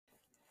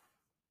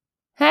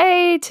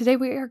Hey, today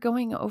we are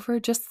going over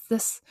just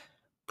this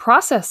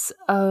process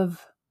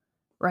of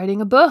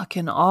writing a book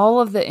and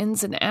all of the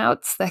ins and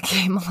outs that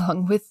came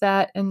along with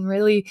that, and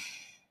really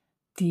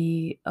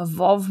the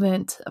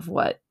evolvement of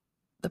what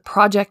the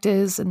project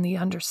is and the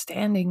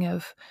understanding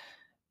of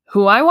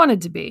who I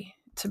wanted to be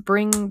to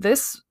bring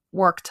this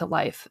work to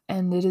life.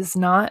 And it is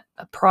not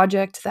a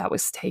project that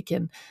was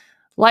taken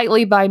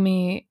lightly by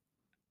me.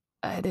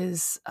 It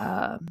is,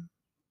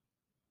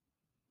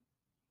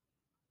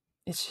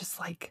 it's just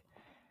like,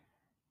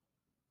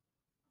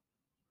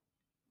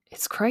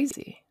 it's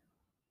crazy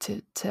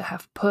to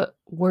have put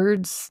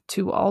words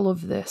to all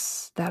of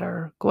this that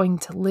are going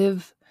to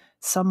live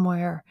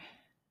somewhere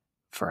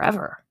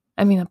forever.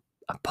 I mean,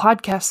 a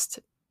podcast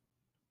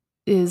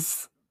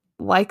is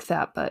like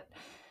that, but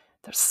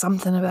there's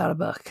something about a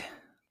book.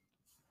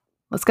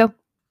 Let's go.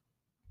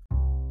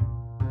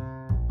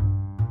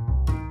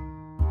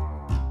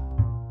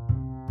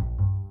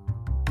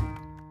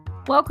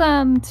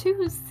 Welcome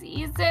to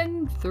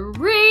season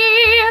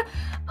 3.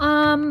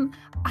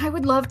 I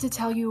would love to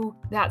tell you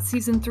that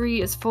season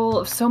 3 is full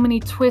of so many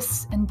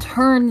twists and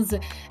turns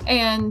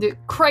and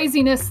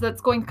craziness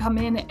that's going to come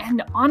in,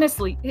 and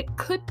honestly, it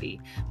could be.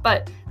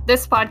 But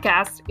this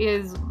podcast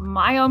is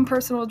my own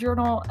personal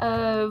journal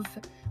of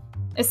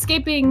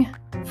escaping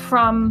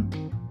from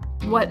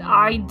what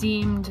I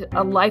deemed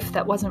a life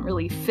that wasn't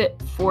really fit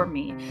for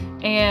me.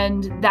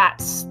 And that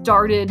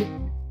started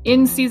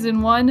in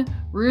season 1,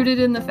 rooted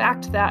in the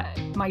fact that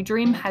my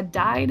dream had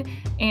died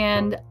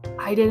and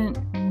I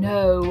didn't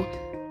know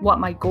what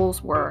my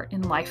goals were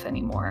in life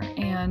anymore.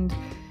 And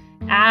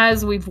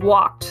as we've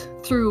walked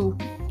through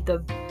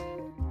the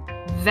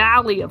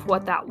valley of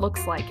what that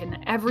looks like and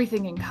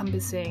everything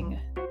encompassing,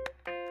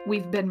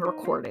 we've been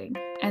recording.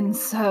 And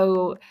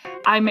so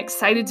I'm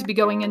excited to be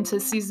going into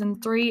season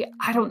 3.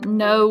 I don't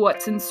know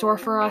what's in store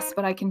for us,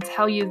 but I can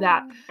tell you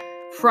that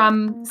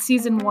from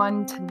season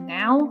 1 to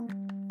now,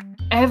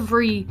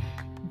 every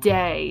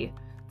day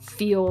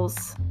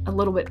feels a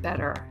little bit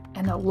better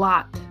and a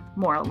lot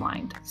more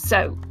aligned.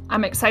 So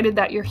I'm excited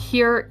that you're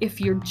here.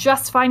 If you're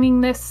just finding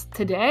this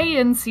today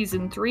in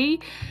season 3,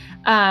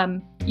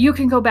 you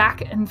can go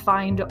back and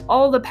find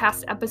all the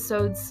past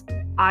episodes.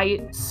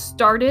 I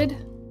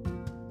started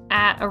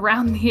at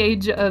around the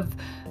age of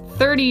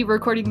 30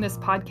 recording this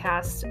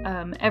podcast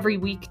every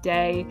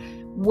weekday,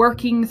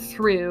 working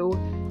through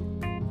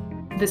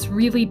this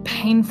really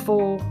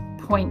painful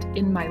point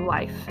in my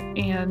life.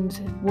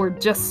 And we're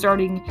just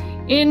starting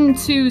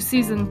into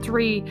season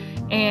 3,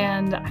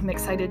 and I'm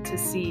excited to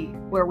see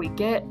where we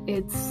get.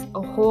 It's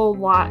a whole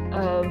lot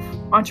of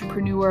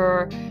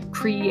entrepreneur,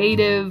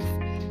 creative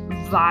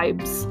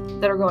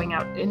vibes that are going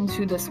out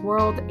into this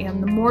world.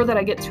 And the more that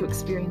I get to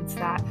experience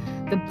that,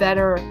 the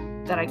better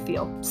that I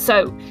feel.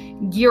 So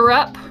gear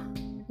up,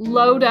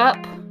 load up,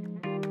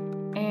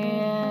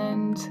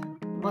 and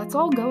let's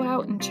all go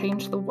out and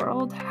change the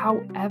world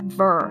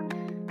however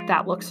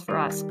that looks for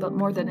us. But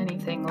more than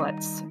anything,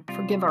 let's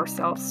forgive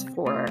ourselves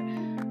for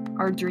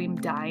our dream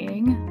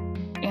dying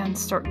and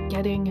start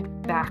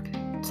getting back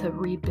to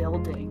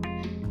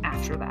rebuilding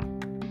after that.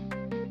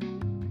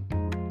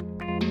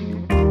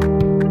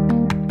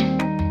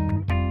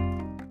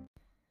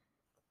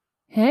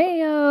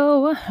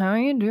 Heyo, how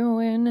you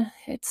doing?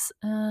 It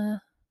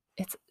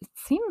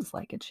seems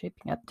like it's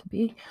shaping up to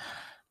be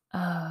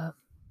a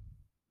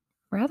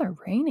rather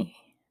rainy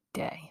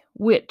day,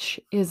 which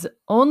is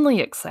only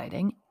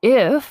exciting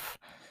if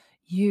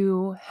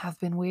you have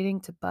been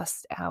waiting to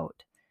bust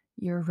out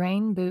your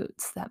rain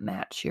boots that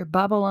match your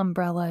bubble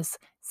umbrellas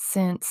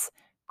since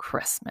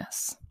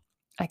Christmas.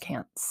 I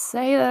can't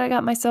say that I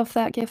got myself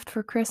that gift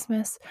for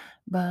Christmas,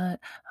 but I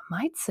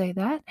might say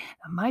that.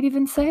 I might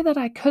even say that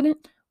I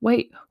couldn't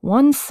wait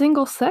one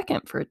single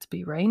second for it to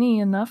be rainy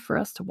enough for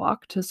us to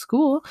walk to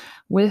school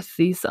with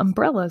these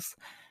umbrellas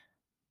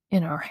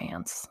in our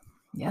hands.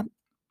 Yep,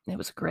 it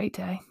was a great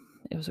day.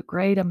 It was a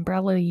great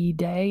umbrella-y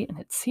day, and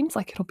it seems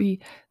like it'll be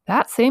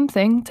that same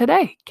thing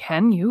today.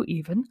 Can you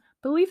even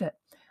believe it?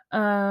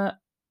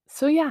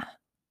 So yeah,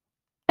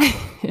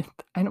 I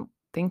don't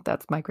think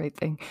that's my great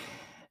thing,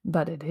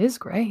 but it is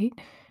great.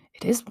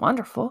 It is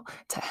wonderful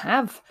to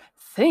have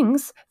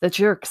things that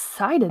you're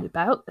excited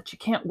about, that you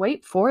can't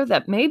wait for,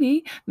 that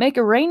maybe make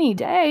a rainy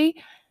day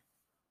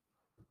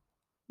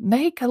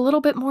make a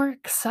little bit more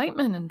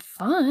excitement and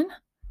fun.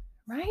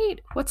 Right?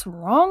 What's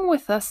wrong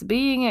with us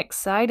being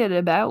excited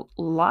about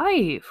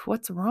life?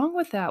 What's wrong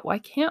with that? Why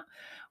can't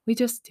we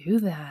just do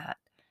that?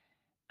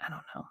 I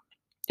don't know.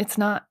 It's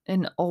not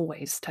an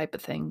always type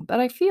of thing, but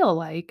I feel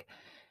like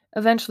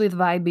eventually the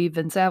vibe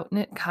evens out and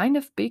it kind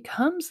of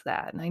becomes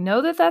that. And I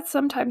know that that's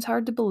sometimes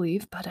hard to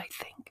believe, but I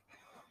think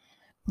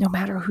no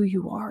matter who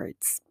you are,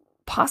 it's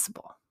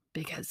possible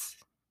because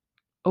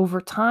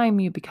over time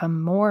you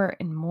become more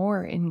and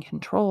more in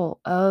control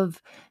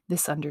of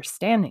this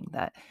understanding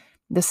that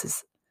this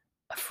is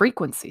a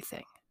frequency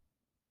thing.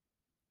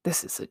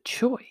 This is a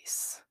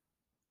choice.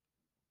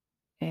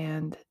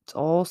 And it's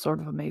all sort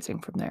of amazing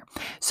from there.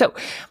 So,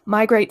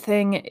 my great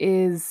thing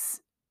is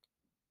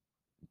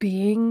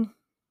being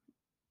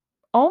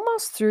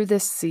almost through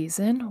this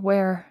season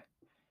where,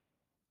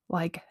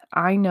 like,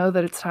 I know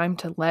that it's time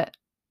to let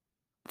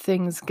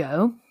things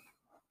go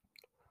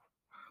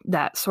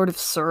that sort of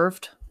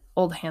served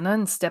old Hannah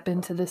and step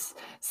into this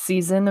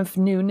season of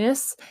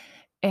newness.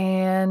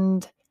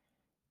 And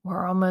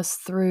we're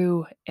almost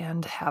through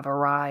and have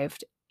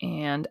arrived.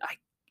 And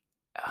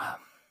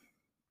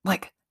um,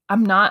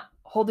 I'm not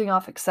holding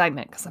off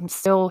excitement because I'm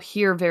still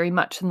here very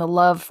much in the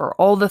love for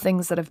all the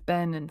things that have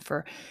been and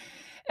for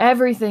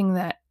everything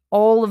that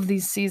all of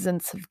these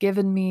seasons have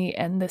given me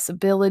and this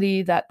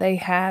ability that they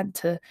had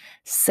to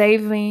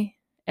save me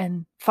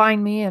and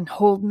find me and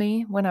hold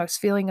me when I was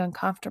feeling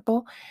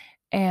uncomfortable.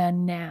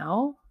 And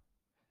now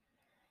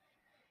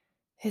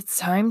it's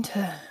time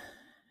to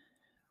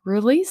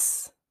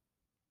release,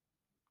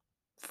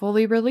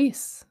 fully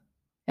release.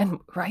 And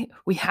right,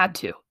 we had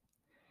to.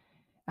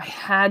 I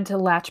had to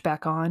latch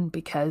back on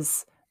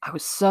because I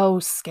was so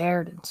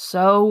scared and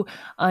so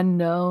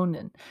unknown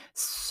and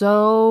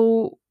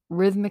so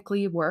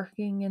rhythmically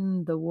working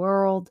in the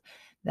world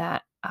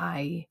that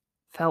I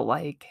felt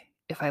like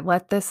if I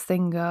let this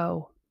thing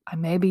go, I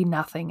may be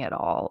nothing at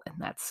all, and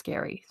that's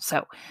scary.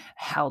 So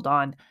held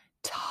on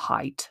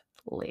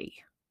tightly,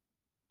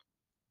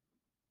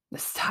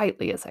 as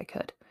tightly as I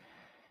could.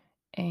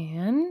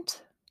 And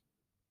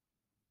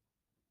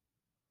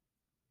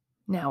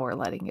now we're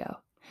letting go.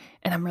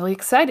 And I'm really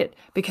excited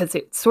because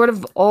it sort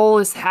of all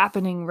is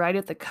happening right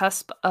at the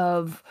cusp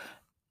of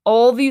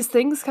all these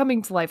things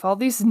coming to life, all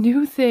these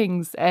new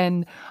things.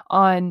 And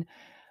on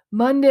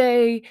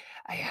Monday,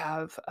 I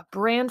have a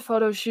brand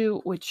photo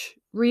shoot, which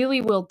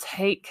really will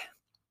take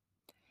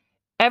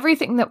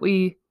everything that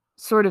we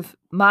sort of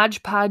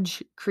Mod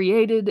Podge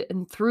created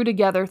and threw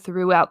together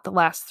throughout the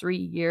last 3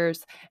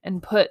 years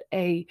and put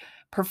a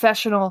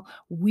professional,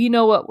 we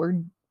know what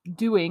we're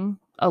doing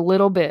a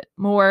little bit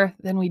more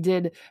than we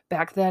did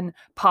back then,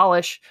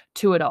 polish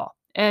to it all.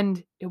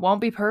 And it won't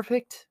be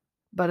perfect,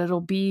 but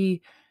it'll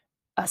be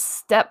a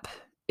step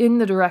in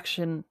the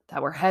direction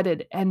that we're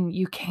headed. And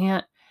you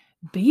can't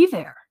be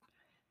there.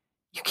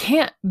 You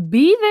can't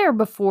be there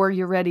before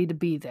you're ready to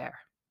be there,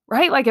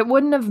 right? Like it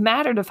wouldn't have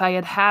mattered if I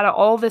had had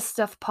all this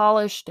stuff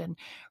polished and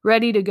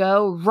ready to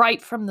go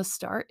right from the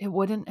start. It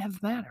wouldn't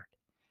have mattered.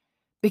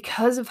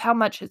 Because of how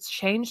much it's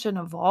changed and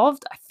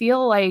evolved, I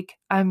feel like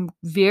I'm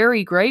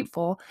very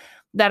grateful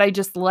that I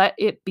just let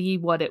it be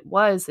what it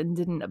was and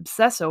didn't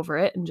obsess over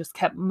it and just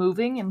kept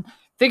moving and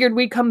figured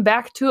we'd come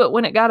back to it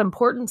when it got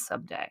important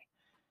someday.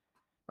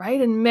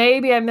 Right? And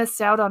maybe I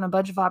missed out on a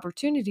bunch of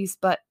opportunities,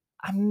 but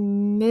I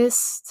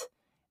missed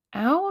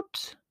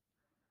out,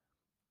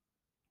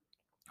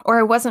 or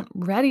I wasn't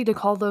ready to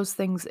call those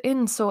things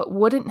in, so it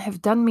wouldn't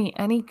have done me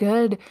any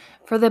good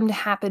for them to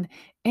happen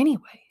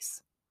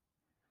anyways.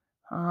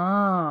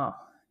 Oh,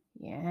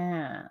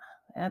 yeah,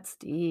 that's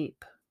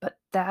deep. But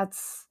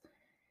that's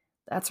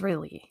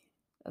really it.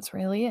 That's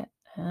really it.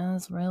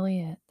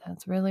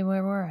 That's really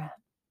where we're at.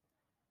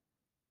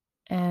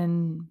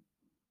 And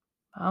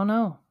I don't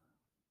know.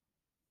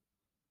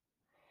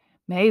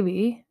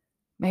 Maybe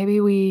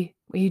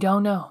we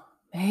don't know.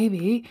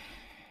 Maybe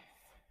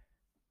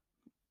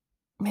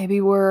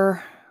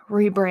we're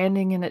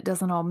rebranding and it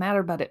doesn't all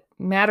matter, but it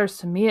matters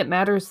to me. It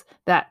matters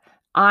that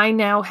I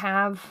now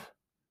have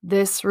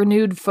this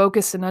renewed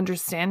focus and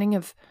understanding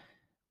of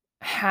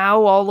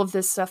how all of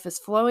this stuff is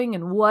flowing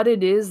and what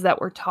it is that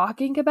we're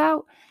talking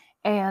about.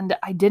 And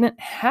I didn't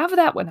have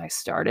that when I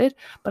started,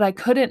 but I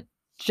couldn't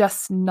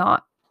just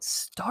not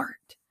start.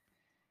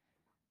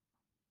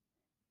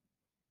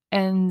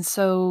 And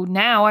so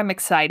now I'm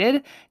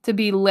excited to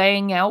be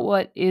laying out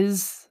what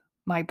is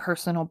my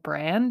personal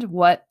brand.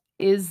 What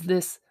is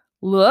this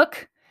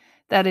look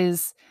that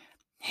is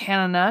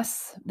Hannah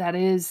Nuss, that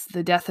is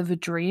the death of a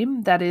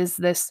dream, that is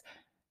this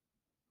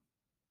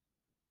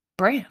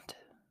brand.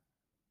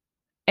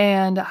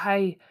 And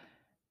I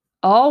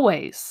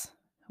always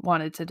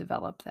wanted to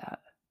develop that.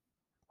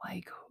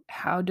 Like,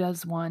 how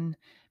does one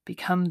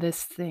become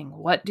this thing?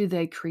 What do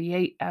they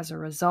create as a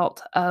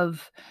result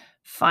of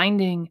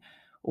finding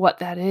what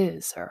that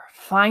is or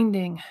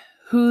finding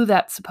who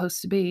that's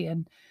supposed to be?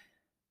 And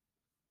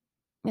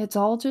it's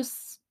all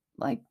just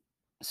like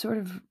sort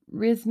of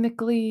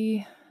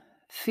rhythmically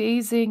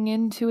phasing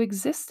into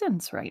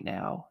existence right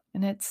now.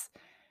 And it's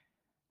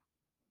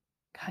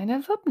kind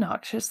of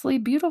obnoxiously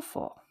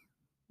beautiful,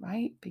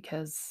 right?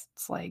 Because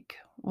it's like,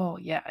 well,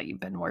 yeah, you've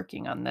been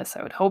working on this.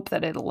 I would hope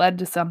that it led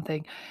to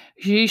something.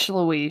 Yeesh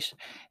Louise.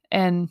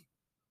 And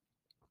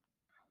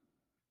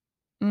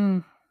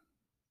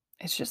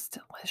it's just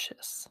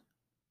delicious.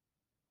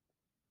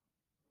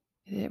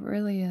 It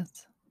really is.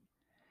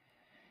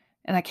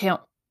 And I can't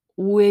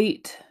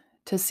wait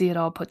to see it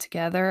all put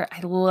together.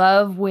 I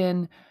love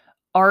when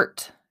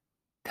art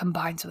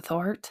combines with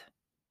art,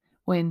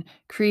 when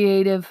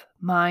creative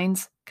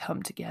minds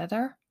come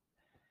together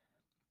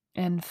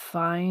and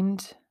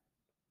find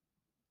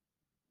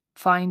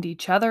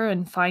each other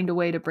and find a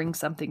way to bring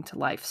something to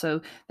life.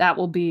 So that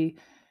will be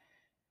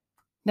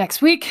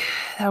next week.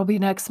 That'll be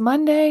next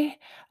Monday.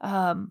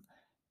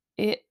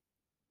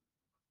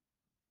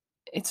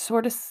 It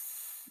sort of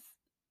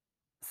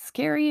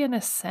scary in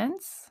a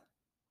sense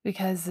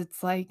because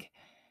it's like,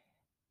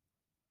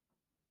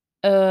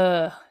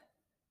 how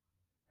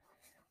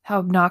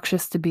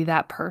obnoxious to be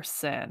that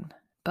person.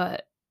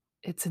 But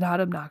it's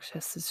not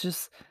obnoxious. It's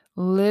just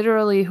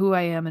literally who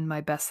I am in my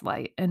best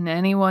light. And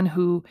anyone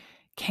who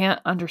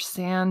can't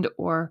understand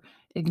or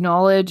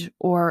acknowledge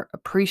or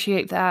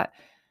appreciate that,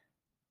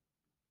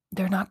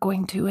 they're not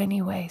going to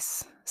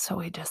anyways. So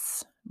we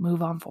just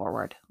move on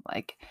forward.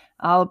 Like,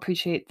 I'll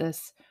appreciate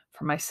this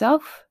for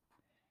myself,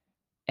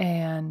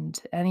 and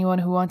anyone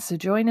who wants to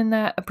join in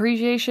that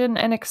appreciation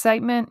and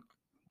excitement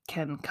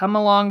can come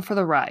along for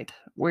the ride.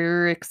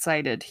 We're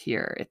excited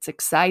here. It's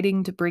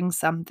exciting to bring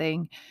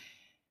something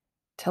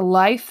to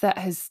life that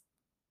has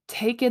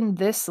taken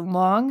this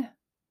long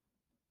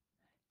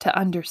to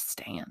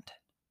understand.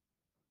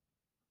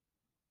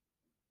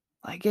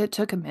 Like, it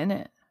took a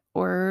minute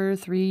or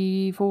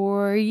 3,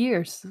 4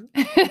 years.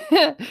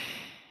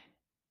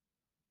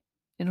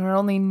 And we're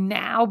only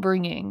now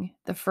bringing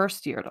the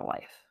first year to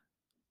life.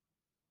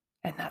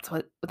 And that's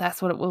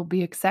what it will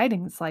be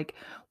exciting. It's like,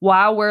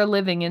 while we're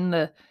living in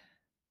the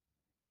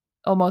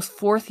almost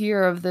 4th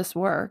year of this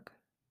work,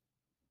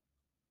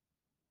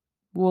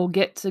 we'll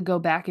get to go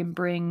back and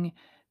bring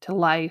to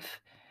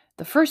life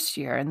the first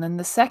year, and then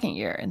the second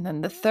year, and then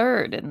the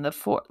third, and the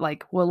fourth.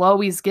 Like, we'll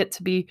always get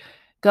to be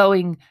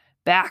going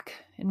back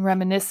and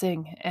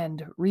reminiscing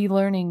and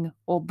relearning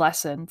old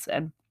lessons.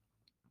 And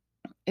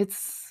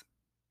it's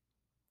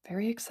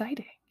very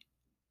exciting.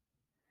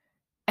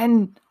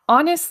 And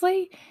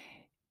honestly,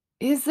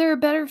 is there a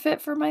better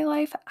fit for my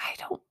life? I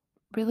don't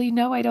really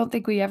know. I don't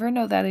think we ever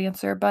know that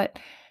answer, but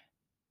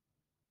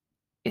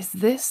is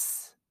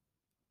this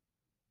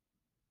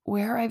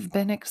where I've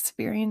been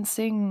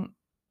experiencing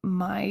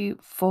my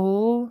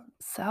full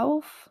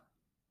self?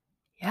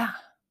 Yeah.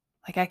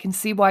 Like, I can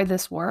see why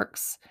this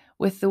works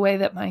with the way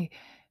that my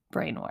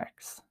brain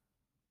works.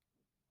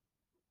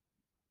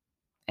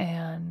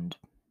 And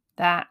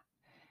that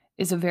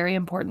is a very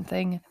important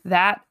thing.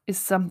 That is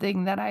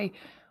something that I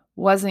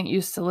wasn't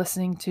used to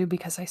listening to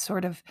because I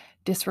sort of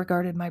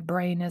disregarded my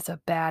brain as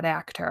a bad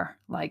actor.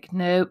 Like,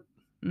 nope,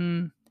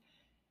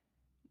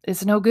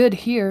 it's no good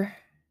here.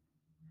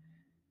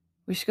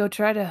 We should go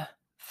try to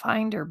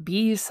find or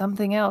be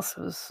something else.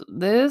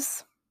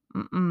 This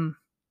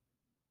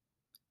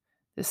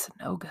is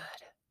no good.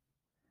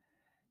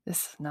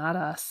 This is not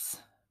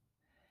us.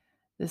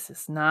 This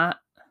is not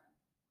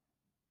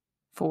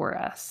for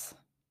us.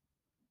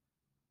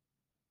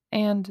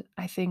 And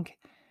I think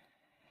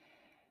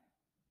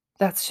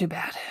that's too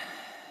bad,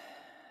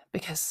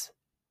 because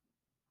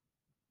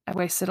I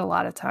wasted a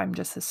lot of time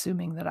just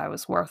assuming that I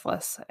was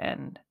worthless,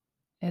 and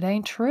it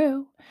ain't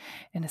true,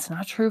 and it's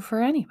not true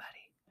for anybody.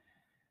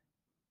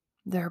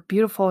 There are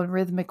beautiful and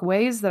rhythmic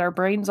ways that our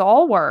brains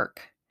all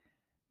work.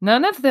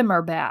 None of them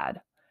are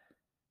bad.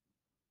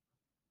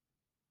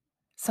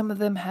 Some of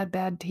them had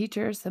bad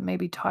teachers that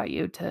maybe taught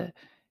you to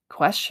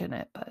question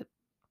it, but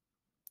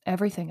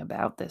everything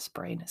about this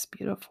brain is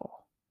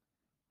beautiful.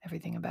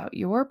 Everything about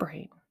your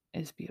brain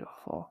is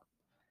beautiful.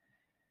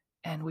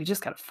 And we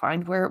just got to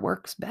find where it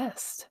works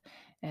best.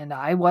 And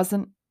I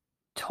wasn't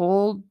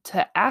told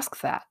to ask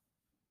that,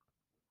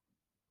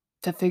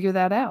 to figure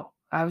that out.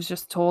 I was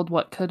just told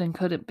what could and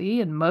couldn't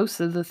be. And most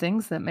of the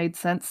things that made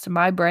sense to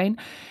my brain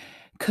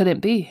couldn't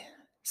be.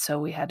 So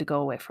we had to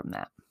go away from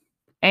that.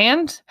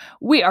 And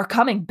we are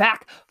coming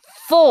back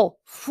full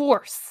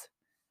force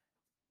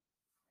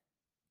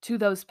to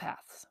those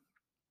paths.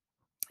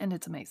 And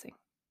it's amazing.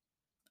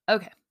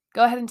 Okay,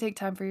 go ahead and take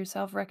time for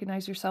yourself.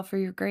 Recognize yourself for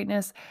your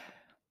greatness.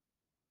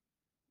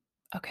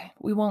 Okay,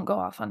 we won't go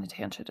off on a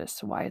tangent as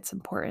to why it's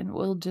important.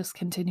 We'll just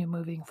continue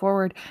moving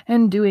forward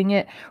and doing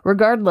it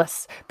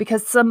regardless,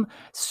 because some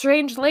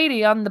strange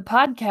lady on the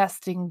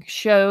podcasting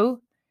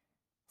show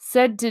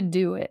said to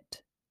do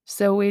it.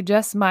 So we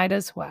just might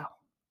as well.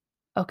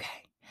 Okay.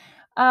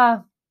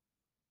 You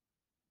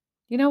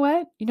know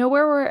what? You know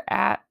where we're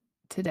at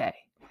today?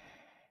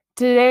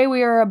 Today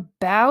we are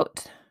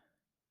about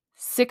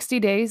 60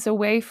 days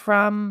away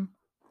from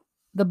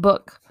the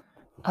book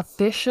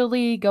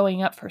officially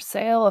going up for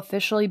sale,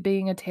 officially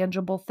being a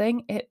tangible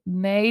thing. It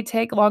may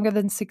take longer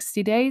than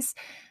 60 days,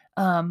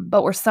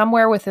 but we're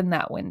somewhere within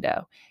that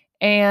window.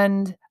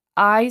 And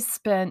I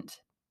spent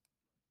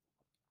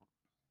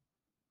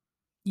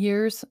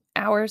years,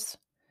 hours,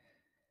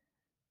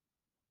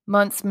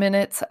 months,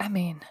 minutes,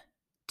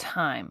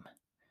 time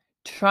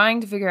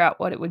trying to figure out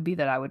what it would be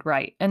that I would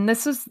write. And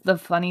this is the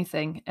funny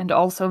thing, and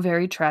also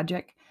very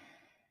tragic,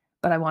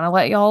 but I want to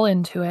let y'all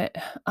into it.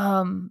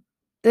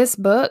 This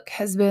book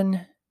has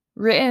been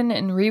written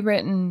and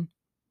rewritten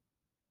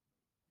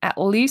at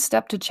least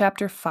up to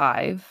chapter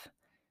 5.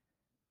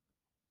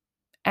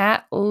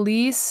 There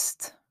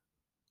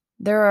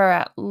are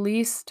at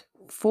least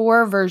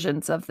 4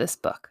 versions of this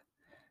book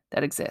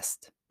that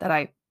exist that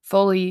I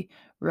fully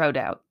wrote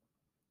out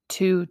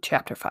to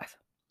chapter 5.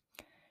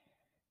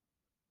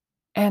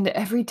 And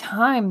every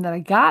time that I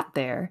got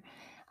there,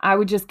 I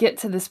would just get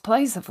to this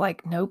place of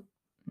like, nope,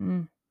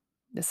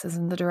 this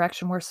isn't the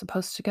direction we're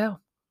supposed to go.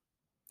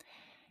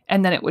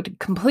 And then it would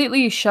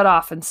completely shut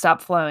off and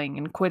stop flowing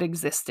and quit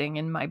existing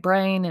in my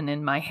brain and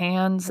in my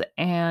hands.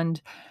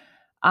 And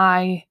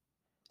I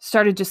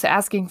started just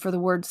asking for the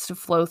words to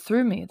flow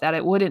through me, that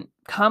it wouldn't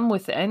come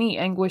with any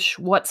anguish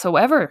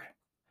whatsoever,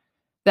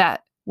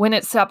 that when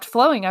it stopped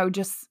flowing, I would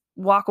just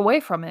walk away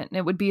from it and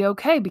it would be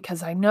okay,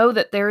 because I know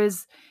that there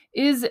is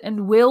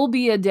and will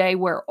be a day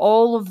where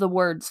all of the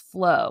words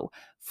flow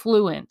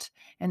fluent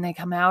and they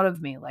come out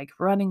of me like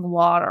running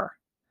water.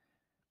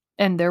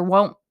 And there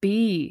won't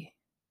be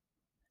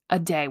a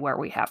day where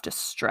we have to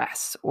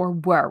stress or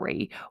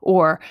worry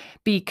or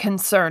be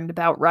concerned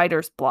about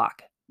writer's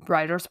block.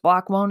 Writer's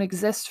block won't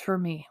exist for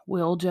me.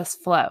 We'll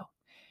just flow.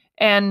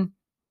 And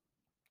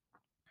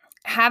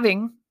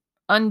having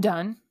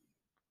undone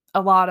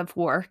a lot of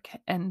work,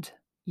 and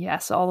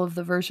yes, all of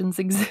the versions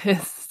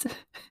exist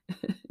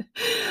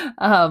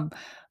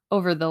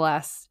over the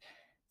last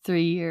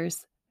 3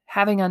 years,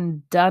 having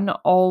undone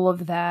all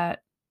of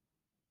that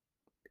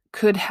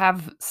could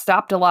have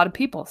stopped a lot of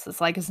people. So it's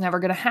like, it's never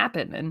going to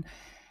happen. And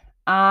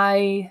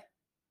I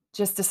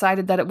just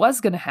decided that it was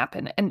going to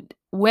happen. And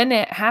when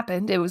it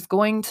happened, it was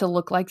going to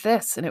look like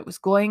this, and it was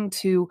going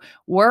to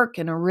work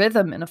in a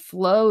rhythm and a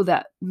flow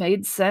that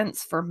made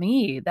sense for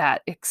me,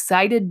 that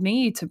excited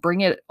me to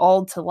bring it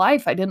all to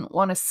life. I didn't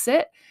want to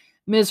sit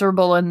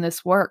miserable in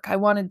this work. I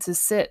wanted to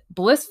sit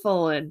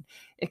blissful and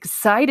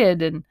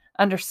excited and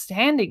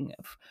understanding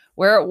of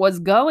where it was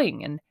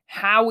going and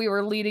how we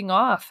were leading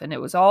off, and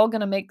it was all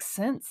going to make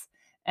sense.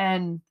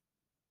 And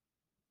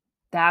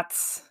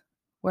that's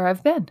where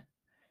I've been.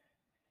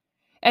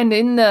 And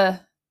in the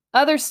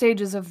other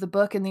stages of the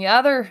book and the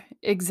other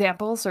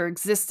examples or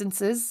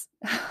existences,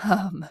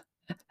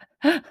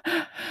 I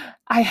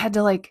had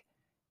to like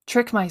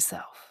trick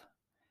myself,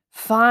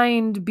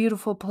 find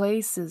beautiful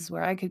places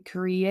where I could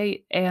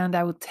create. And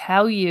I will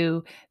tell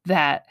you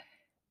that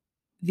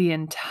the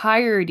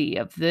entirety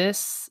of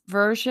this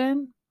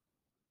version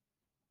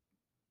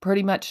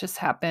pretty much just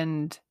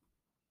happened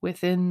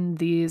within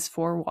these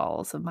four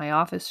walls of my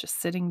office,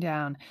 just sitting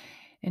down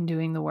and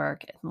doing the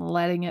work and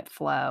letting it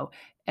flow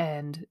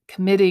and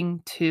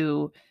committing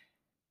to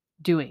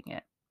doing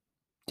it,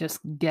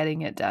 just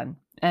getting it done.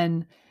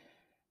 And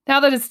now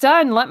that it's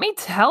done, let me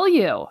tell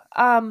you,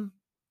 I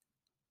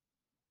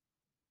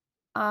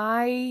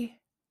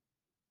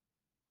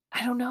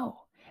don't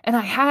know. And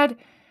I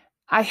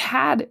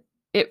had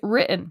it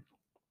written,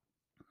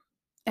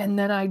 and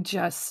then I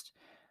just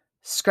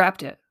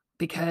scrapped it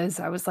because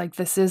I was like,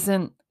 this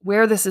isn't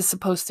where this is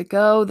supposed to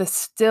go. This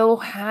still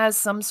has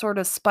some sort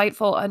of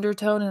spiteful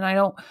undertone, and I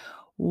don't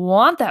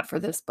want that for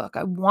this book.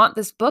 I want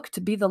this book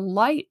to be the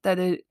light that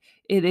it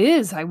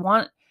is. I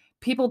want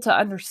people to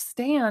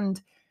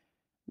understand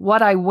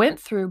what I went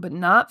through, but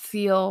not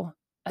feel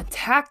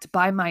attacked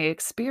by my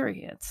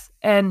experience.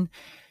 And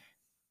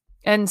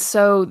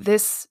so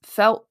this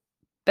felt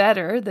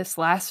better, this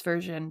last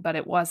version, but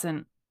it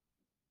wasn't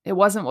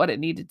what it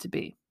needed to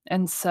be.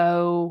 And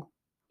so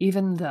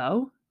even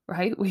though,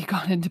 right, we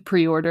got into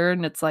pre-order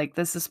and it's like,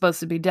 this is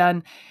supposed to be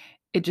done,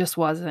 it just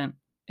wasn't.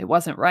 It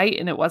wasn't right,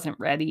 and it wasn't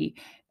ready,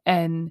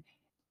 and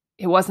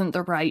it wasn't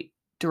the right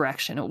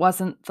direction. It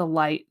wasn't the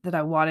light that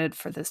I wanted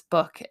for this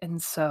book.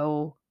 And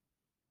so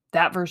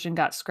that version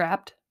got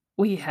scrapped.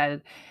 We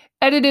had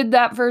edited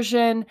that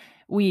version.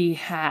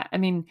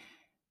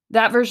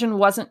 That version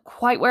wasn't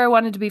quite where I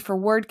wanted to be for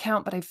word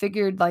count, but I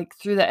figured like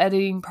through the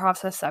editing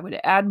process, I would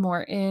add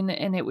more in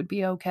and it would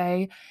be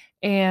okay.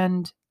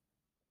 And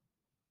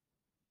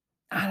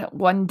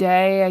one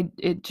day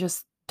it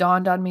just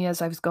dawned on me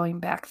as I was going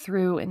back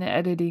through and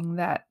editing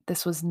that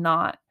this was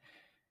not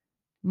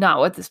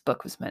what this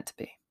book was meant to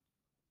be.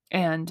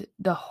 And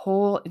the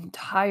whole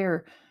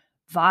entire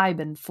vibe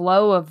and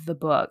flow of the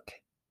book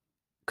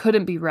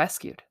couldn't be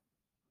rescued.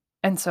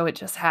 And so it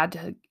just had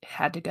to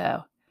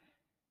go.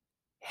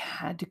 It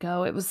had to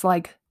go. It was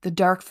like the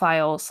dark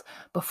files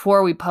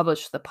before we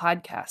published the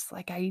podcast.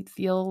 Like, I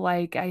feel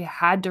like I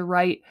had to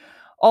write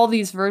all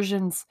these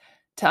versions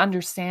to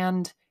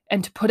understand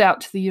and to put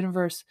out to the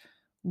universe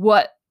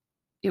what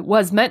it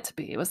was meant to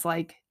be. It was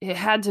like it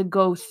had to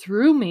go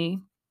through me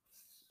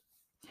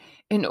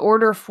in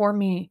order for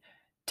me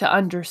to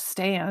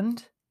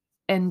understand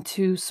and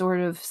to sort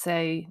of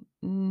say,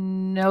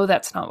 no,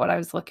 that's not what I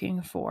was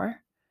looking for.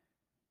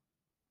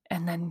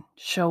 And then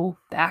show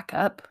back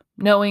up,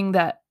 knowing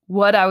that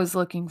what I was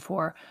looking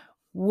for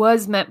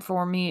was meant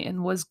for me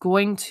and was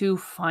going to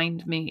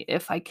find me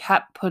if I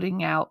kept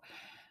putting out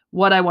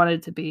what I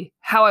wanted to be,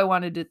 how I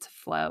wanted it to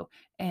flow,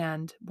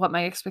 and what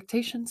my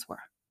expectations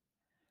were.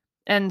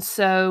 And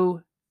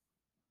so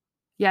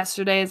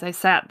yesterday, as I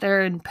sat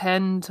there and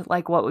penned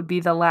like what would be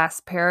the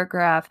last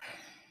paragraph,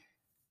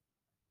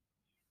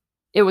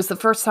 it was the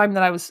first time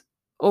that I was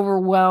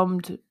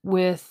overwhelmed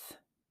with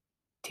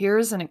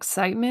tears and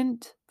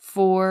excitement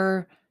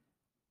for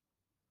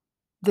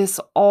this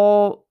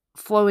all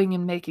flowing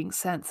and making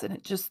sense. And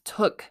it just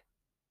took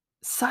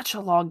such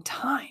a long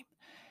time.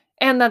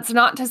 And that's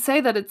not to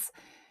say that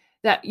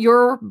that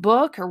your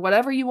book or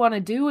whatever you want to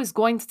do is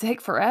going to take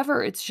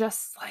forever. It's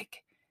just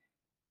like,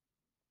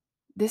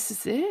 this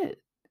is it.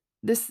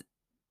 this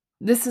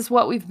this is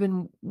what we've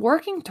been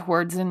working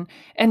towards and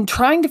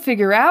trying to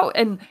figure out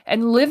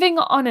and living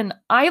on an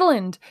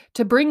island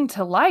to bring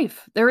to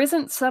life. There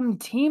isn't some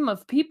team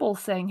of people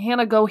saying,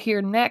 Hannah, go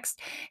here next.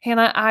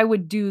 Hannah, I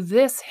would do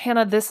this.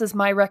 Hannah, this is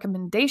my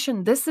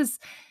recommendation. This is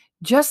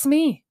just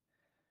me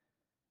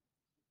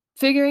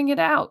figuring it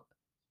out,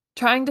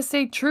 trying to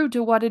stay true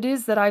to what it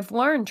is that I've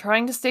learned,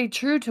 trying to stay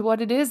true to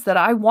what it is that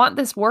I want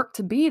this work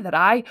to be, that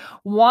I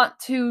want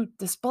to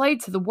display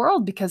to the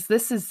world, because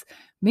this is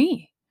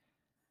me.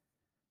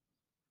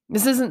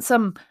 This isn't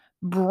some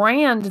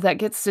brand that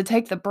gets to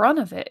take the brunt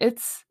of it.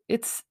 It's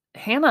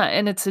Hannah,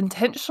 and it's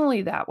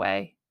intentionally that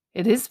way.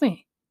 It is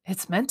me.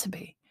 It's meant to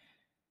be.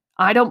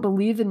 I don't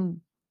believe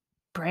in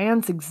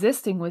brands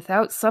existing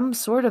without some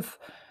sort of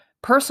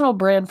personal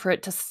brand for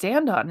it to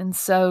stand on. And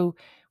so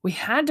we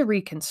had to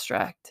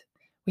reconstruct.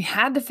 We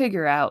had to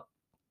figure out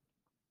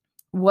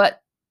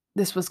what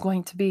this was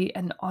going to be.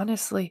 And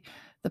honestly,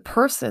 the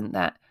person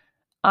that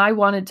I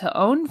wanted to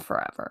own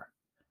forever.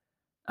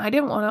 I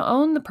didn't want to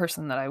own the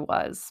person that I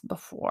was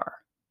before.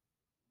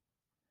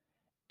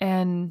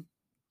 And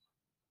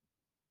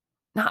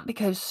not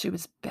because she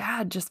was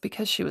bad, just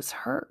because she was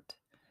hurt.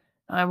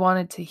 I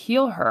wanted to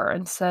heal her.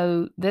 And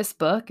so this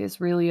book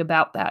is really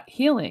about that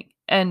healing.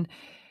 And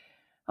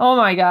oh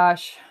my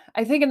gosh,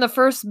 I think in the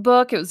first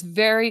book,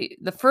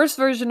 the first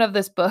version of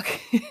this book,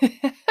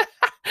 it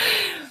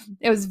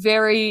was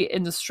very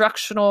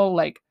instructional,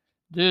 like,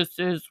 this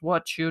is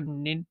what you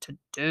need to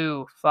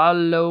do.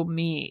 Follow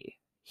me.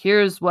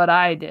 Here's what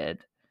I did.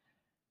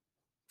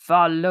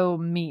 Follow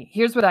me.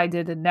 Here's what I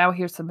did, and now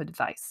here's some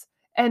advice.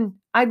 And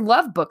I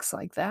love books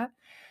like that.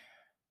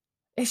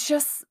 It's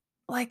just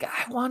like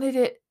I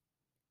wanted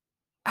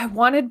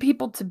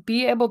people to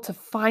be able to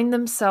find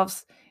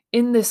themselves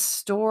in this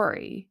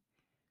story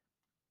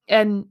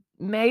and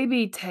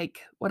maybe take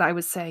what I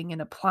was saying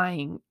and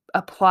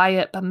apply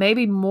it, but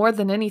maybe more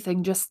than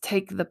anything, just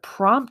take the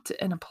prompt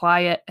and apply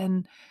it.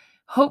 And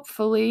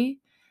hopefully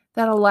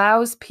that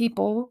allows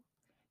people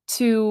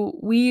to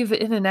weave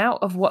in and out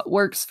of what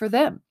works for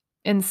them.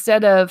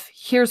 Instead of,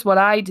 here's what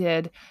I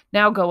did,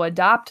 now go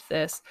adopt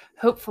this.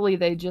 Hopefully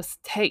they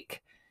just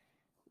take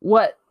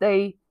what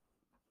they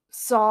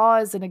saw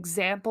as an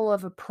example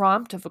of a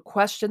prompt, of a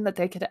question that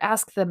they could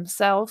ask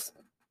themselves,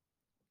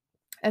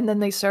 and then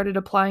they started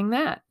applying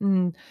that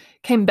and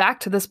came back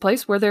to this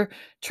place where they're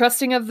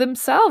trusting of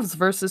themselves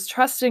versus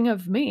trusting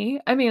of me.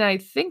 I mean, I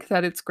think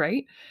that it's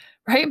great,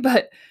 right?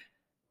 But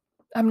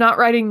I'm not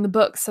writing the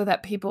book so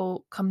that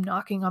people come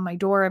knocking on my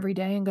door every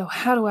day and go,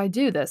 how do I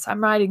do this?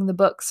 I'm writing the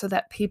book so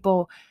that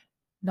people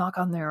knock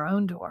on their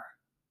own door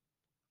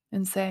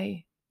and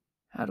say,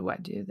 how do I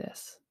do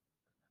this?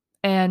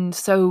 And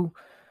so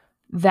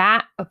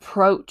that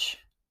approach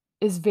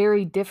is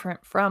very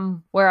different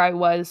from where I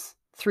was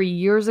 3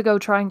 years ago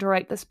trying to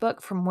write this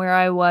book, from where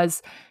I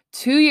was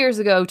 2 years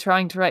ago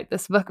trying to write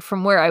this book,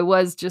 from where I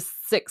was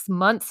just 6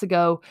 months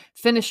ago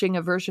finishing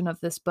a version of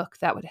this book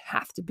that would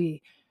have to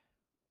be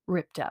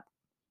ripped up.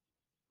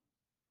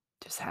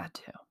 Just had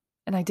to.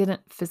 And I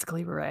didn't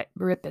physically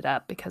rip it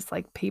up because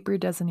like paper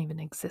doesn't even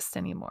exist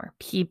anymore.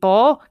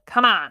 People,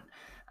 come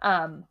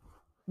on.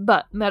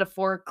 But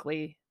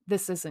metaphorically,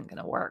 this isn't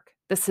going to work.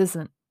 This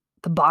isn't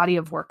the body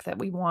of work that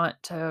we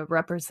want to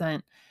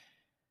represent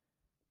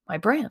my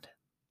brand.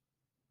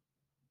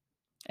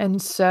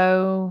 And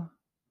so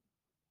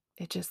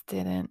it just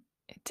didn't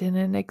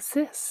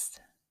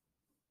exist.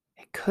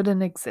 It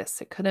couldn't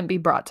exist. It couldn't be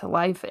brought to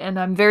life. And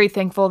I'm very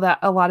thankful that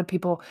a lot of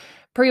people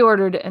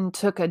pre-ordered and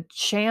took a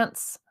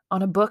chance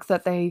on a book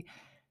that they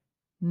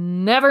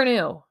never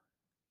knew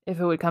if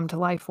it would come to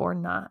life or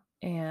not.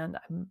 And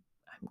I'm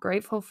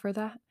grateful for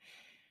that.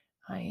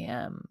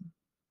 I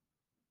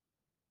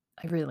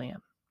really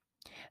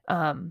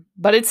am.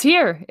 But it's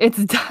here.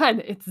 It's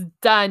done. It's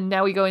done.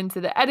 Now we go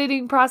into the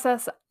editing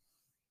process.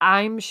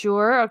 I'm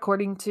sure,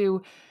 according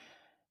to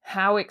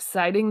how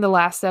exciting the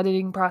last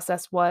editing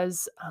process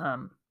was,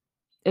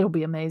 it'll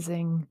be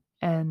amazing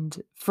and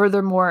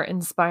furthermore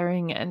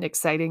inspiring and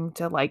exciting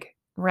to like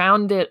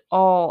round it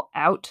all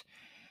out.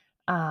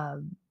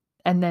 And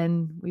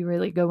then we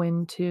really go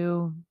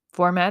into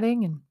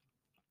formatting and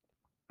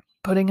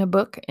putting a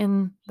book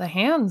in the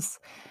hands.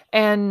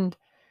 And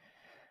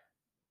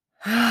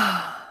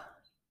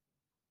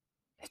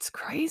it's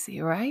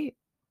crazy, right?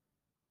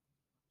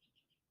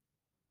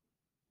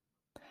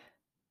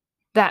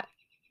 That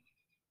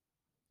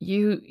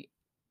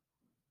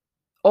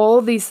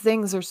all these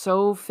things are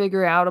so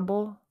figure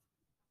outable.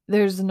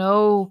 There's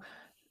no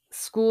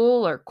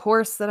school or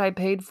course that I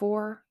paid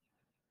for.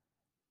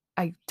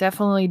 I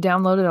definitely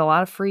downloaded a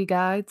lot of free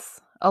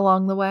guides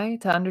along the way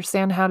to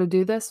understand how to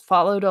do this,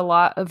 followed a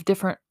lot of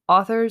different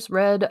authors,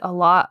 read a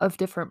lot of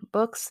different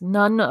books,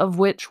 none of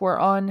which were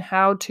on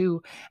how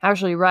to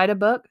actually write a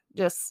book,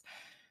 just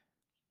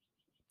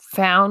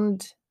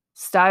found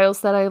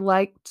styles that I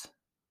liked,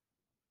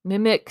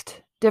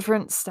 mimicked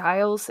different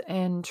styles,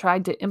 and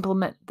tried to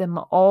implement them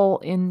all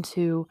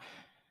into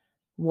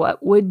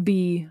what would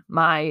be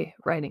my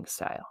writing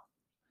style.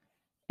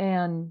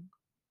 And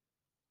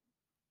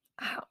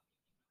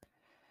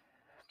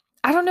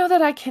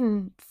that I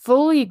can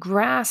fully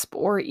grasp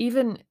or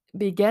even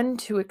begin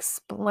to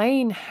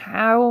explain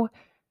how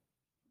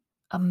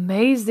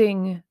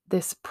amazing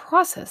this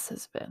process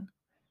has been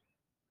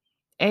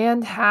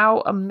and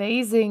how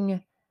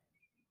amazing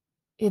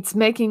it's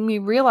making me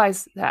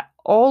realize that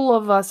all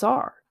of us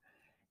are,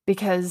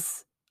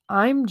 because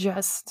I'm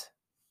just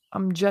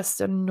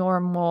a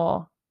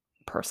normal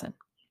person.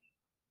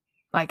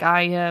 Like,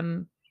 I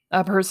am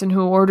a person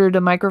who ordered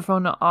a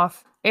microphone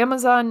off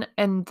Amazon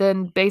and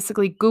then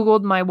basically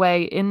Googled my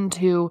way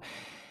into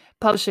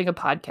publishing a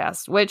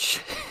podcast, which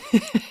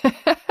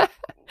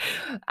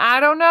I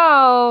don't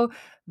know.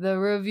 The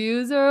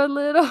reviews are a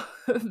little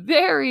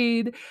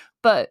varied,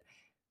 but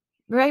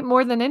right,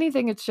 more than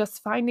anything, it's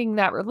just finding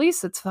that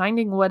release. It's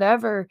finding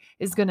whatever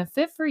is going to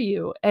fit for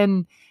you.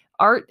 And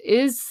art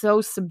is so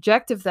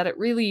subjective that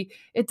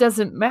it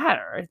doesn't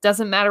matter. It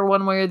doesn't matter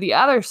one way or the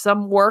other.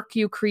 Some work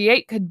you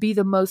create could be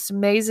the most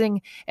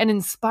amazing and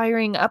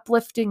inspiring,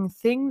 uplifting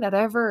thing that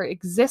ever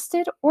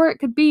existed, or it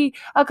could be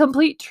a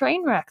complete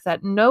train wreck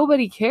that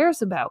nobody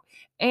cares about.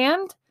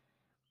 And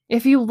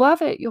if you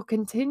love it, you'll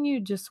continue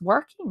just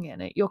working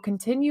in it. You'll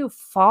continue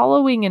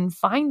following and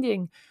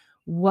finding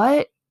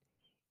what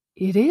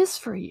it is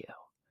for you,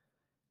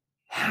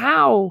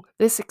 how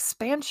this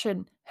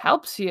expansion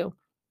helps you,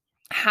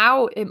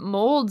 how it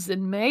molds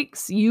and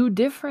makes you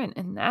different.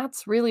 And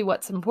that's really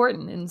what's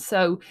important. And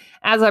so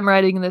as I'm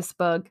writing this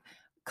book,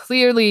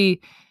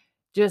 clearly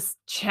just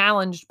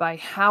challenged by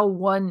how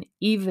one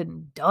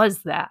even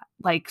does that.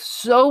 Like,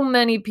 so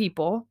many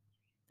people,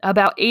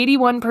 about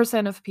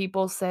 81% of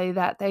people say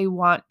that they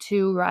want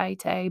to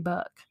write a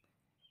book.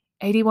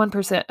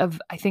 81% of,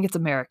 I think it's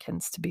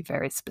Americans, to be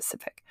very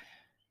specific.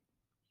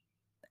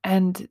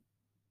 And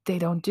they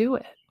don't do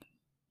it.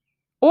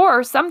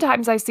 Or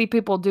sometimes I see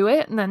people do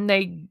it and then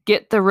they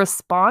get the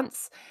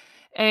response,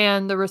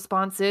 and the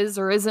response is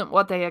or isn't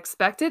what they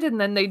expected, and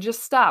then they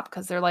just stop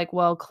because they're like,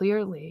 well,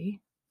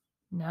 clearly,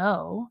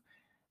 no.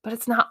 But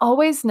it's not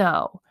always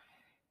no.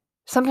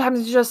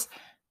 Sometimes it's just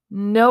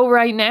no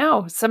right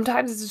now.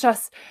 Sometimes it's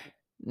just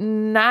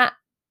not,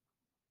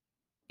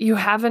 you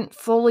haven't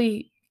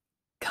fully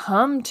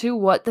come to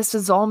what this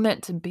is all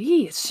meant to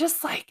be. It's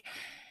just like,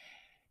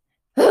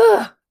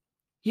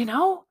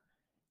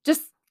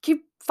 just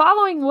keep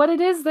following what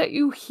it is that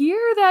you hear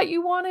that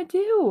you want to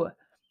do.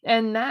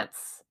 And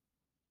that's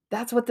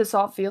what this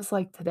all feels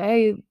like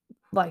today.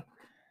 Like,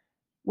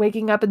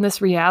 waking up in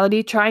this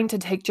reality, trying to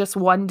take just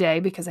one day,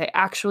 because I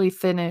actually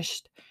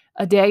finished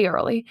a day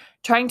early,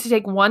 trying to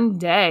take one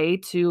day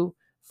to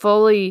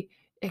fully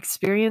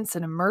experience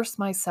and immerse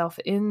myself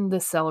in the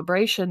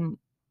celebration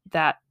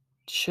that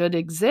should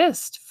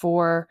exist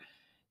for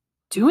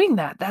doing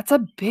that. That's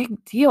a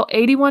big deal.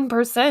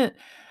 81%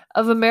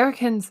 of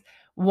Americans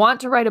want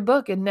to write a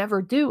book and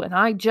never do. And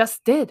I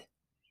just did.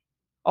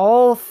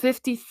 All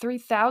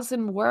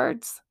 53,000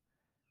 words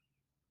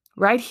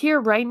right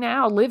here, right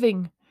now,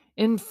 living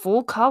in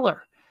full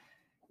color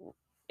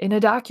in a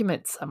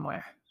document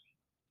somewhere.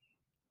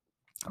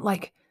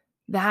 Like,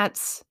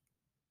 that's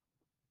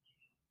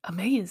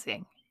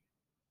amazing.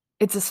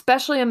 It's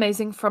especially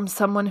amazing from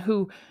someone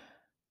who,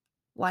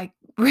 like,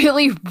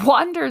 really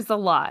wonders a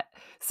lot.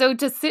 So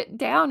to sit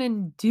down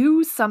and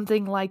do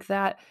something like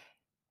that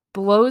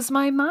blows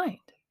my mind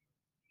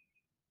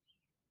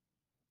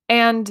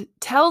and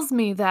tells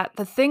me that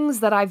the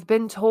things that I've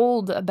been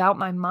told about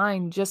my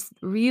mind just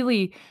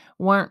really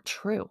weren't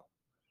true.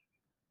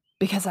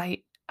 Because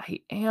I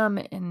am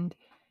and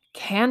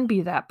can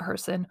be that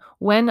person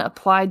when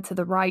applied to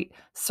the right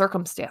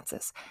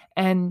circumstances.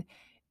 And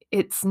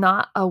it's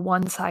not a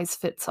one size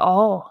fits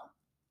all.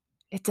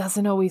 It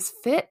doesn't always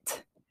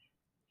fit.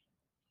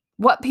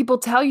 What people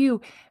tell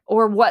you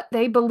or what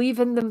they believe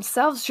in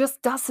themselves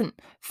just doesn't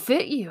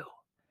fit you.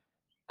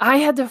 I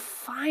had to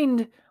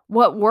find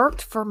what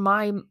worked for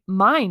my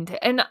mind,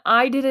 and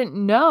I didn't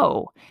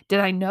know. Did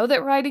I know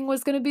that writing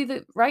was going to be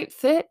the right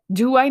fit?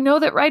 Do I know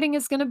that writing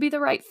is going to be the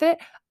right fit?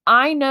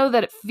 I know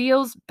that it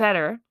feels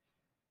better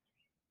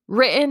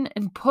written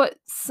and put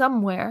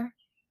somewhere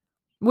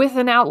with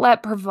an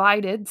outlet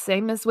provided,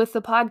 same as with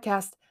the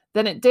podcast,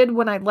 than it did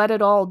when I let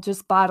it all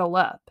just bottle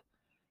up.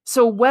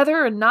 So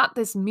whether or not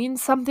this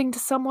means something to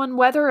someone,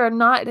 whether or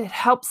not it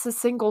helps a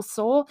single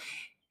soul,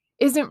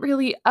 isn't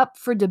really up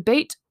for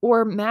debate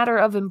or matter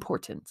of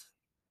importance,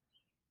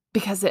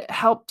 because it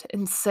helped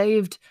and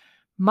saved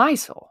my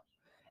soul.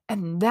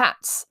 And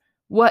that's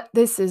what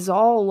this is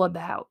all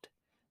about.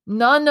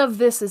 None of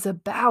this is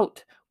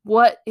about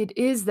what it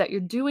is that you're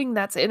doing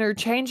that's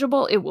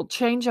interchangeable. It will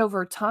change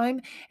over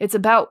time. It's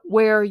about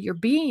where you're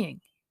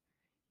being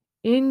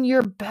in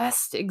your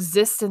best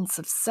existence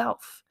of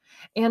self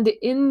and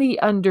in the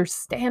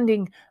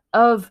understanding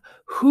of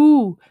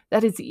who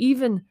that is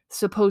even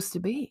supposed to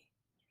be.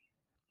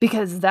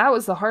 Because that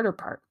was the harder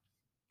part.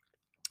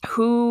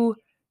 Who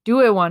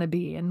do I want to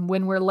be? And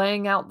when we're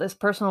laying out this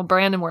personal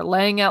brand and we're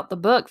laying out the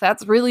book,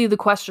 that's really the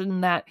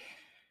question that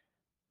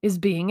is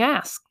being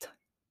asked.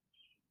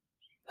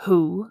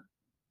 Who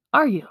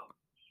are you?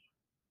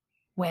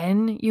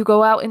 When you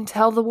go out and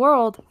tell the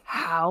world,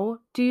 how How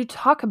do you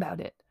talk about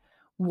it?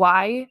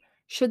 Why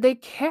should they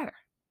care?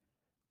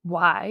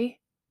 Why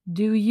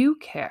do you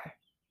care?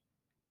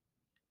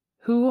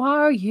 Who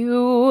are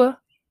you?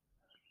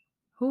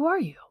 Who are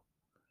you?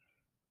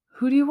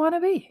 Who do you want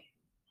to be?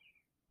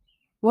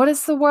 What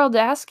is the world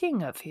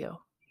asking of you?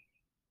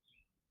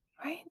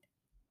 Right?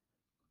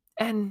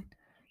 And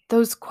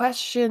those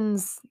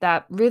questions,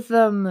 that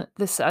rhythm,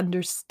 this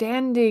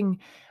understanding,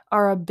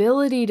 our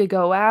ability to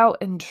go out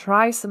and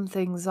try some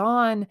things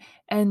on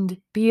and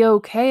be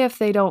okay if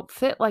they don't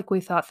fit like we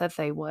thought that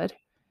they would.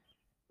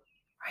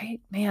 Right?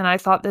 Man, I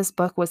thought this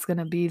book was going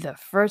to be the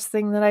first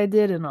thing that I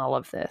did in all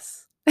of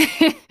this.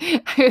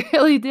 I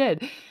really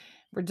did.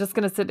 We're just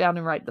going to sit down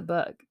and write the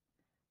book.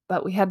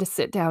 But we had to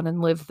sit down and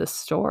live the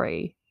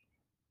story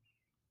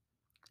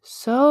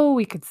so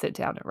we could sit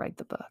down and write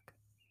the book.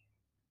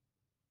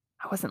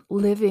 I wasn't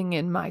living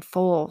in my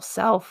full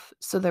self,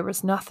 so there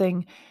was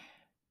nothing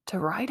to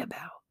write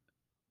about.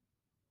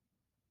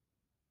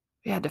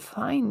 We had to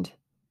find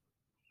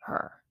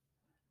her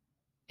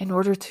in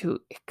order to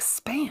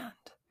expand.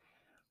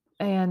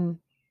 And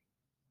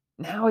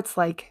now it's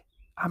like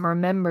I'm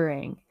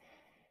remembering.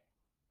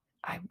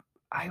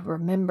 I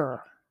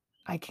remember.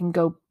 I can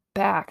go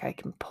back. I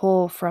can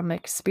pull from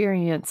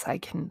experience. I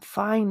can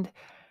find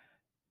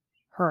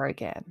her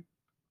again.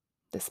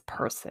 This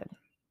person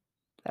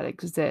that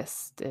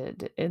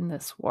existed in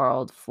this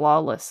world,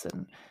 flawless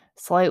and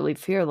slightly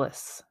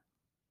fearless.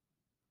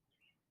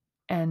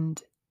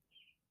 And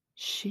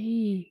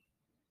she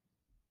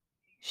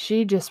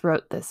just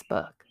wrote this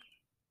book.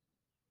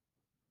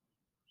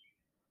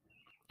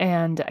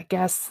 And I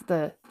guess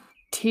the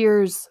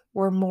tears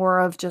were more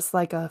of just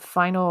like a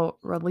final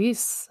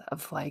release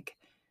of like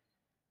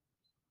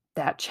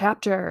that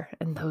chapter,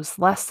 and those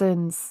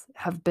lessons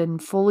have been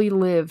fully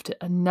lived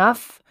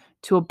enough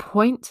to a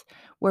point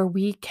where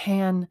we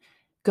can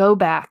go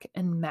back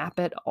and map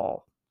it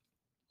all.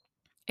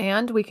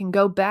 And we can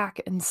go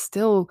back and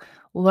still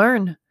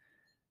learn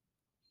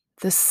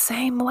the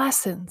same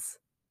lessons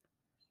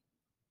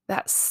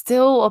that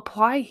still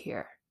apply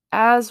here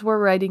as we're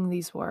writing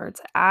these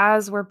words,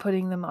 as we're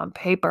putting them on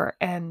paper.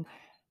 And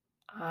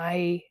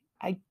I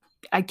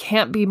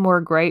can't be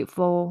more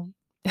grateful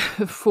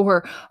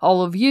for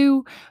all of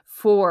you,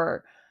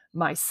 for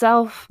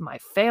myself, my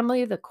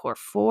family, the Core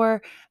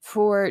Four,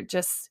 for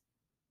just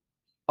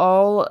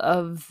all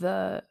of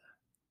the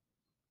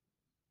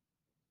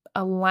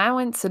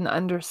allowance and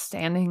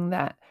understanding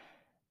that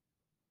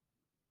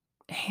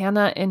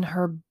Hannah in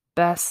her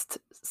best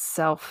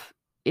self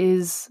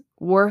is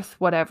worth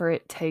whatever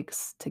it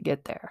takes to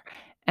get there.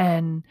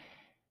 And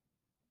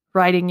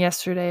writing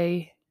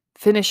yesterday,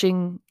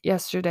 finishing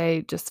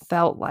yesterday, just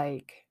felt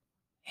like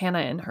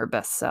Hannah in her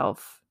best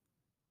self.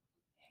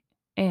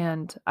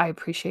 And I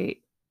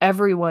appreciate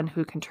everyone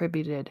who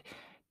contributed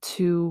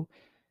to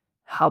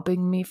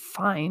helping me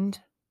find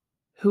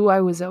who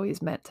I was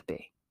always meant to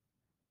be.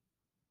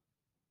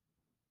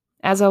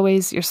 As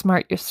always, you're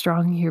smart, you're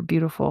strong, you're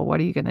beautiful. What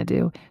are you going to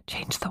do?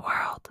 Change the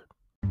world.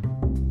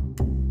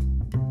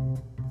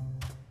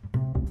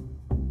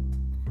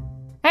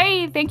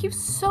 Hey, thank you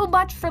so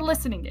much for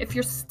listening. If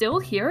you're still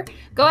here,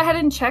 go ahead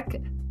and check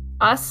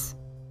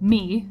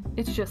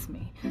it's just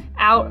me,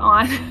 out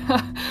on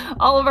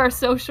all of our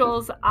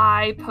socials.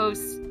 I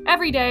post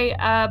every day,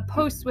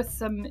 post with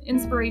some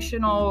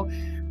inspirational,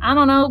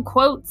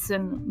 quotes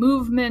and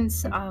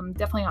movements,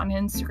 definitely on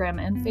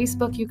Instagram and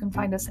Facebook. You can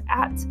find us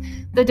at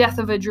The Death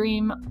of a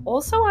Dream,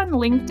 also on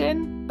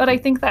LinkedIn, but I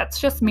think that's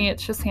just me.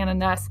 It's just Hannah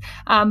Nuss.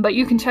 But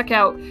you can check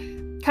out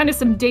kind of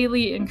some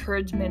daily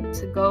encouragement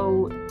to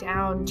go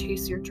down,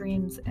 chase your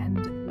dreams,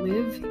 and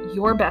live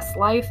your best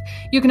life.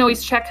 You can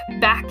always check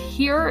back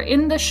here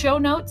in the show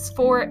notes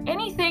for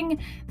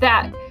anything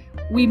that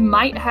we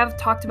might have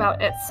talked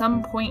about at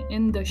some point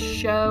in the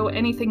show,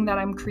 anything that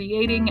I'm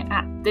creating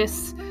at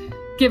this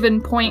given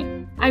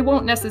point. I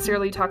won't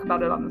necessarily talk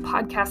about it on the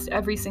podcast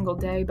every single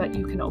day, but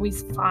you can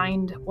always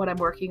find what I'm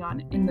working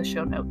on in the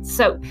show notes.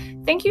 So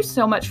thank you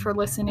so much for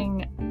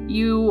listening.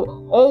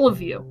 All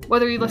of you,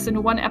 whether you listen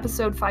to one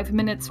episode, 5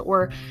 minutes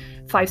or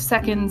 5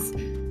 seconds,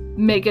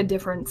 make a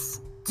difference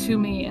to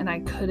me. And I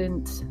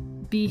couldn't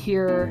be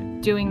here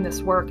doing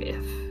this work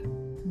if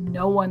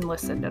no one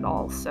listened at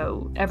all.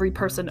 So every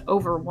person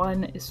over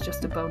one is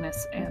just a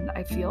bonus. And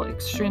I feel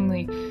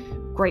extremely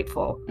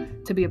grateful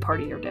to be a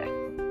part of your day.